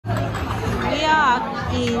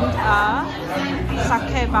in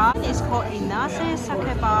Sakaba. It's called Inase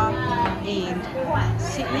Sakaba in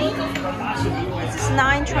Sydney. It's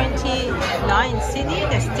 9:29 in Sydney.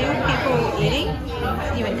 There's still people eating,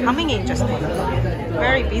 even coming in just now.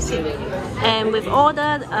 Very busy. And we've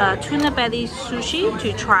ordered tuna belly sushi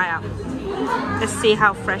to try out. Let's see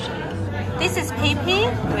how fresh it is. This is PP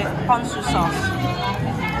with ponzu sauce.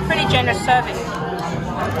 Pretty generous serving.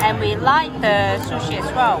 And we like the sushi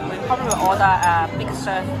as well. We probably will order a bigger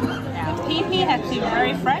serve. Now, PP has been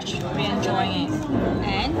very fresh. We're enjoying it.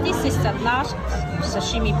 And this is the last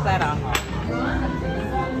sashimi platter.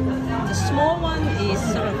 The small one is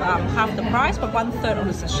sort of half the price, but 1/3 of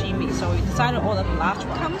the sashimi. So we decided to order the large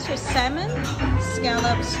one. It comes with salmon,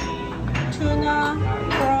 scallops, tuna,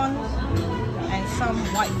 prawn, and some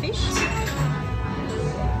white fish.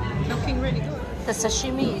 Looking really good. The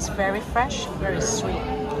sashimi is very fresh, very sweet.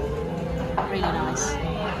 Really nice.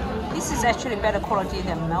 This is actually better quality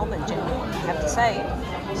than Melbourne generally, I have to say.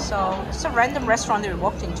 So it's a random restaurant that we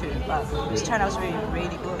walked into, but this turned out to be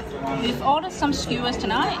really good. We've ordered some skewers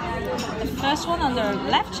tonight. The first one on the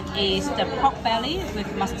left is the pork belly with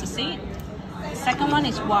mustard seed. The second one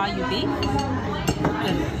is wagyu beef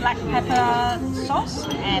with black pepper sauce,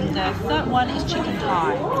 and the third one is chicken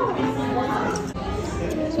thigh.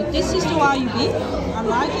 So this is the wagyu beef. I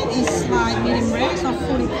like it. It's like medium rare, it's not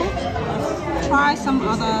fully cooked. Try some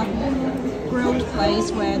other grilled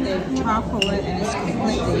place where they charcoal it and it's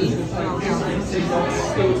completely well done.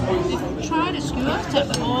 We've tried the skewers,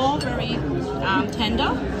 they're all very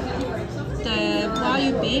tender. The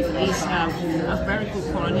wagyu beef is a very good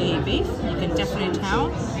quality beef, you can definitely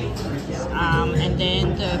tell. And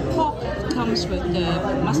then the pork comes with the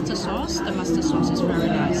mustard sauce. The mustard sauce is very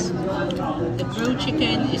nice. The grilled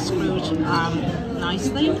chicken is grilled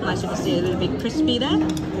nicely, as you can see, a little bit crispy there.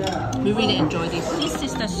 We really enjoy this. This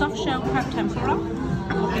is the soft shell crab tempura.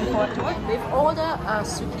 Looking forward to it. We've ordered a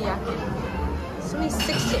sukiyaki. It's only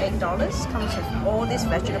 $68. Comes with all these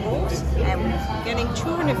vegetables, and we're getting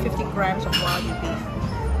 250 grams of wagyu beef.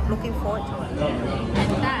 Looking forward to it.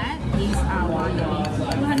 And that is our wagyu beef,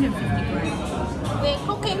 250 grams. We're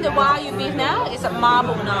cooking the wagyu beef now. It's a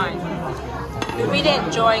marble knife. We're really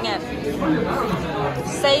enjoying it.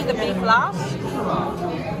 Save the beef last.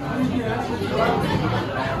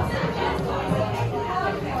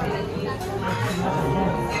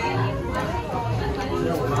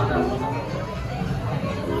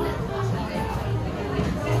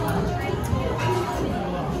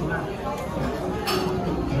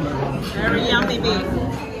 Very yummy beef.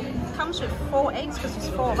 Comes with 4 eggs because it's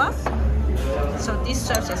 4 of us. So this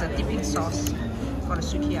serves as a dipping sauce for the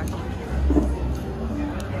sukiyaki.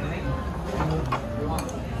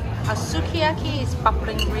 Our sukiyaki is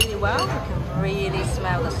bubbling really well. You can really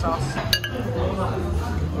smell the sauce.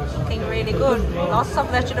 Looking really good. Lots of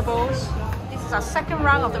vegetables. This is our second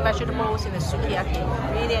round of the vegetables in the sukiyaki.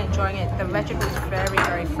 Really enjoying it. The vegetables are very,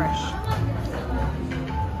 very fresh.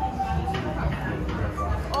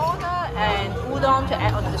 Order and udon to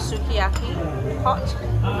add onto the sukiyaki pot.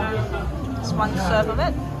 Just 1 serve of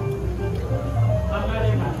it.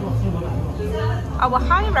 I would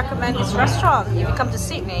highly recommend this restaurant if you come to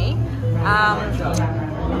Sydney.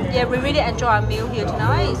 Yeah, we really enjoy our meal here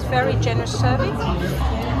tonight. It's very generous serving.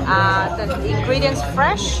 The ingredients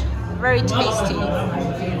fresh, very tasty.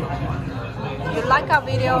 If you like our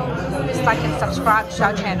video, please like and subscribe to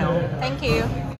our channel. Thank you.